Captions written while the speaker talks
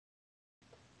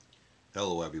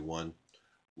Hello everyone,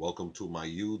 welcome to my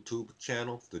YouTube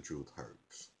channel, The Truth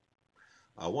Hurts.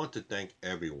 I want to thank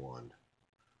everyone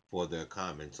for their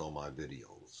comments on my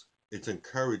videos. It's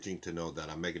encouraging to know that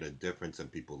I'm making a difference in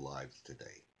people's lives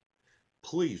today.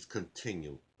 Please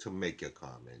continue to make your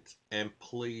comments and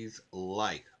please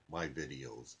like my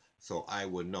videos so I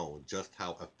will know just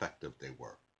how effective they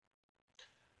were.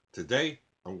 Today,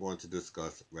 I'm going to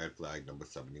discuss red flag number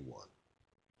 71,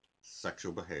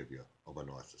 sexual behavior of a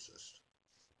narcissist.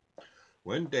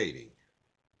 When dating,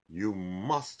 you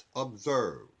must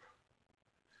observe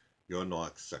your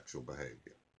narc's sexual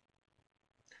behavior.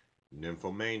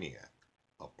 Nymphomaniac,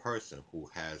 a person who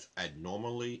has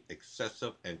abnormally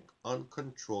excessive and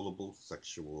uncontrollable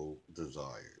sexual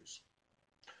desires.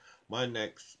 My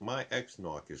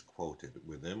ex-narc is quoted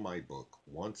within my book,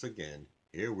 once again,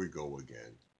 here we go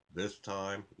again, this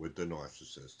time with The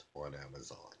Narcissist on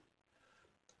Amazon.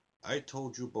 I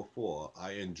told you before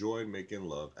I enjoy making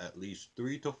love at least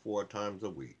 3 to 4 times a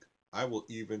week. I will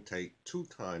even take 2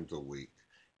 times a week.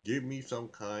 Give me some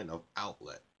kind of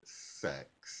outlet,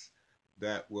 sex,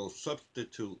 that will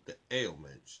substitute the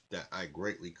ailments that I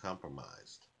greatly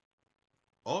compromised.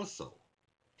 Also,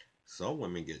 some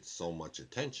women get so much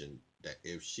attention that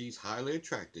if she's highly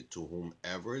attracted to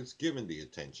whomever is giving the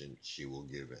attention, she will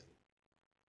give in.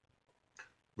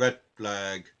 Red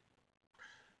flag.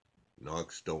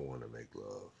 Narcs don't want to make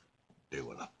love. They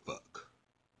want to fuck.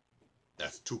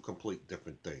 That's two complete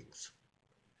different things.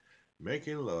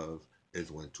 Making love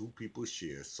is when two people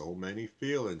share so many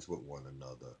feelings with one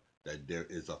another that there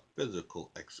is a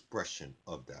physical expression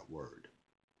of that word.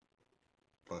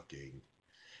 Fucking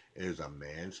is a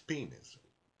man's penis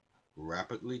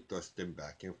rapidly thrusting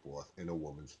back and forth in a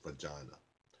woman's vagina.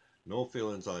 No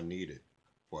feelings are needed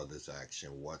for this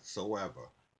action whatsoever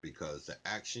because the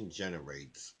action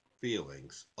generates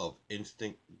feelings of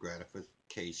instant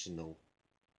gratificational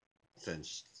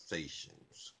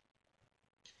sensations.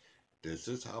 This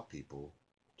is how people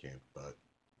can fuck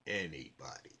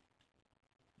anybody.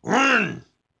 Run!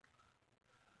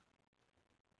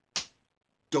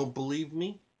 Don't believe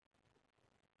me?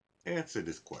 Answer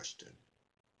this question.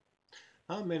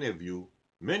 How many of you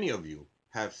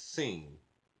have seen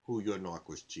who your narc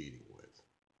was cheating with?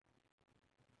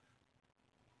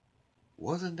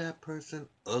 Wasn't that person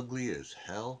ugly as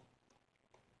hell?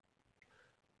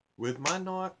 With my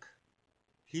narc,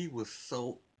 he was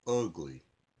so ugly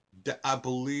that I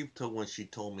believed her when she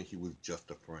told me he was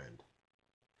just a friend.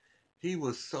 He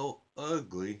was so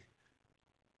ugly,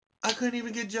 I couldn't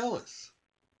even get jealous.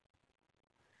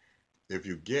 If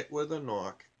you get with a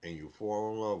narc and you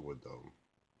fall in love with them,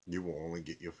 you will only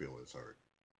get your feelings hurt.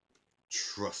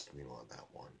 Trust me on that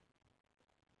one.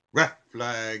 Red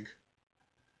flag.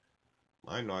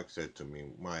 My ex-narc said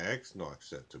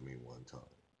to me one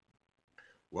time,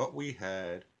 what we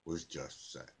had was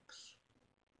just sex.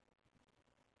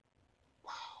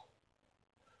 Wow.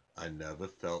 I never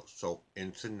felt so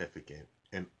insignificant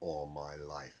in all my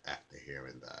life after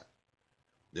hearing that.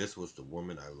 This was the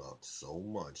woman I loved so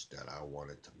much that I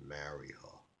wanted to marry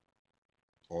her.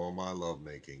 All my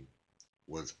lovemaking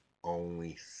was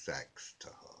only sex to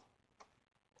her.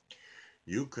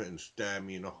 You couldn't stab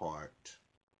me in the heart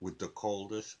with the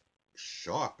coldest,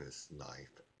 sharpest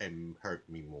knife and hurt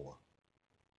me more.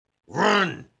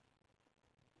 Run!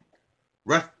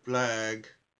 Red flag!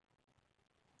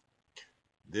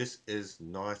 This is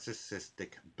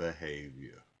narcissistic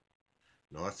behavior.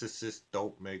 Narcissists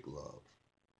don't make love.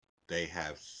 They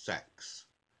have sex.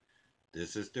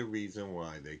 This is the reason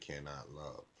why they cannot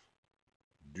love.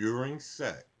 During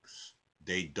sex,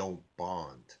 they don't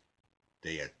bond.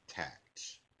 They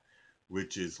attach,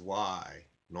 which is why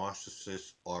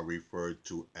narcissists are referred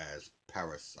to as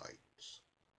parasites.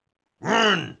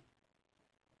 Run!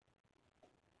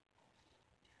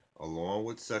 Along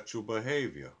with sexual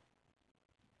behavior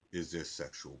is their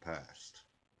sexual past.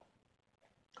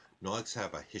 Narcs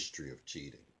have a history of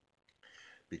cheating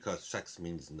because sex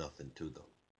means nothing to them.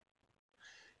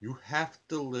 You have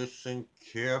to listen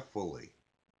carefully.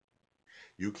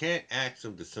 You can't ask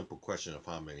them the simple question of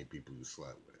how many people you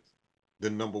slept with. The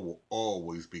number will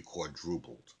always be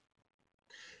quadrupled.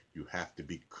 You have to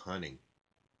be cunning.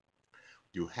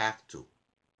 You have to,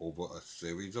 over a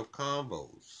series of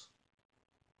convos,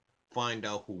 find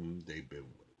out whom they've been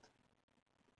with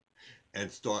and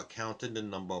start counting the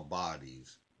number of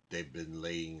bodies they've been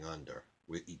laying under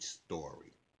with each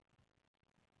story.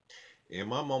 In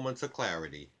my moments of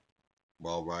clarity,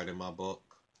 while writing my book,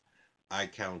 I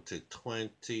counted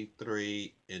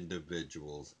 23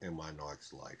 individuals in my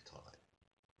narc's lifetime.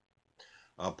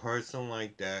 A person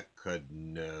like that could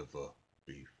never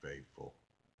be faithful.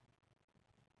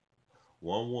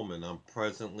 One woman I'm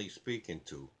presently speaking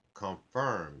to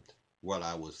confirmed what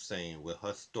I was saying with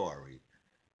her story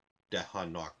that her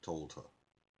narc told her.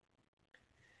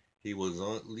 He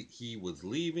was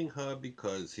leaving her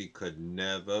because he could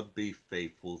never be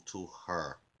faithful to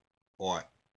her or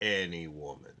any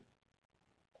woman.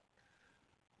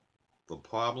 The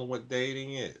problem with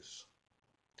dating is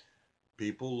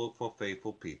people look for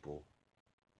faithful people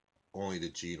only to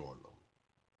cheat on them.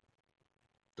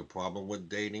 The problem with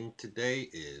dating today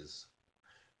is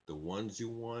the ones you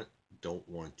want don't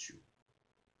want you,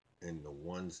 and the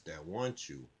ones that want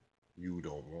you, you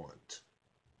don't want.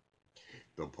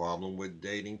 The problem with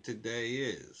dating today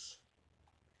is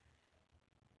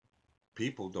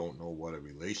people don't know what a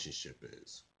relationship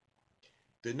is.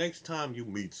 The next time you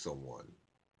meet someone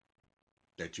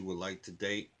that you would like to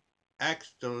date, ask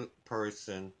the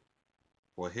person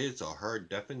for his or her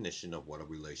definition of what a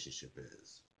relationship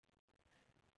is.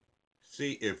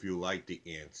 See if you like the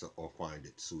answer or find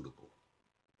it suitable.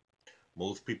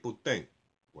 Most people think,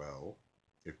 well,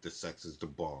 if the sex is the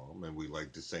bomb and we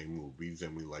like the same movies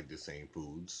and we like the same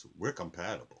foods, we're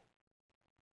compatible.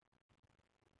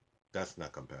 That's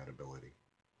not compatibility.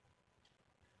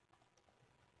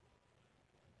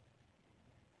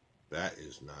 That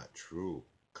is not true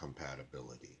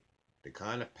compatibility. The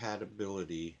kind of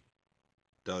compatibility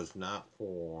does not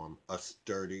form a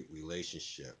sturdy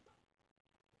relationship.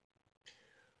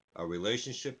 A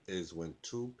relationship is when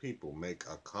two people make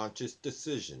a conscious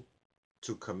decision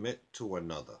to commit to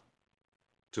another,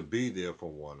 to be there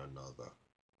for one another,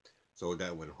 so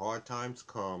that when hard times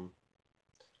come,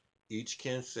 each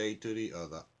can say to the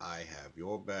other, I have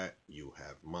your back, you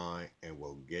have mine, and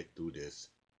we'll get through this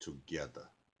together.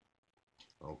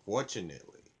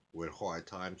 Unfortunately, when hard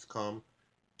times come,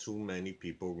 too many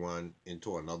people run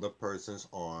into another person's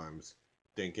arms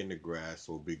thinking the grass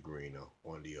will be greener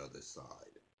on the other side.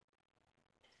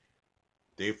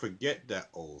 They forget that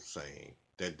old saying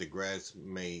that the grass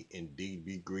may indeed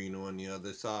be greener on the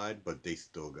other side, but they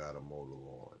still got a mow the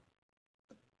lawn.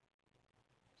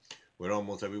 With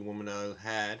almost every woman I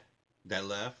had that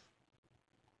left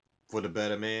for the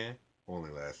better man, only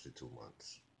lasted 2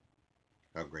 months.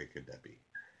 How great could that be?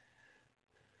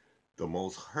 The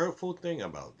most hurtful thing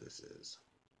about this is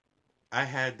I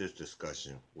had this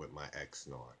discussion with my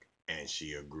ex-narc, and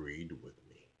she agreed with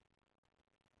me.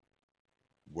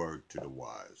 Word to the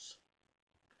wise.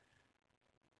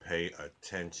 Pay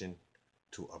attention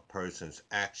to a person's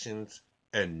actions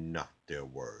and not their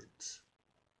words.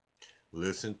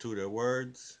 Listen to their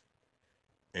words,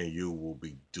 and you will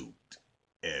be duped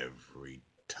every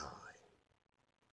time.